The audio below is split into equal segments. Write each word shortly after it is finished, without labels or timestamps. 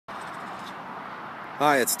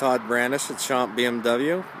Hi, it's Todd Brandish at Schomp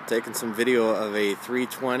BMW, taking some video of a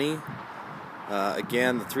 320.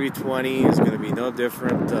 Again, the 320 is going to be no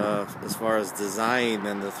different as far as design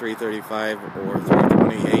than the 335 or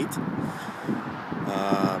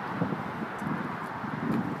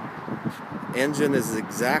 328. Engine is the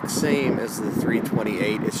exact same as the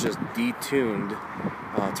 328, it's just detuned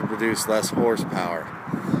to produce less horsepower.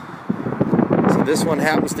 So this one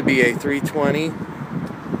happens to be a 320.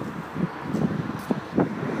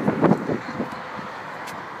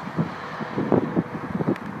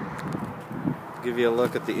 Give you a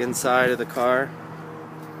look at the inside of the car.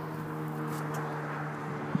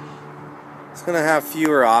 It's going to have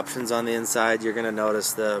fewer options on the inside. You're going to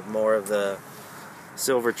notice more of the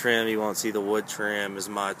silver trim. You won't see the wood trim as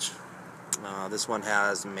much. This one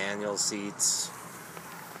has manual seats.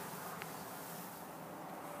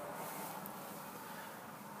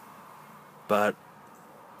 But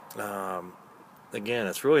again,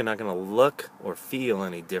 it's really not going to look or feel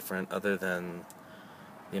any different other than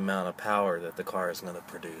the amount of power that the car is going to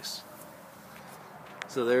produce.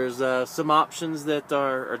 So there's some options that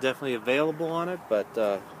are definitely available on it, but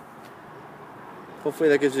hopefully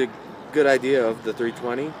that gives you a good idea of the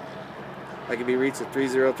 320. I can be reached at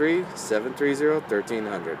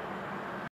 303-730-1300.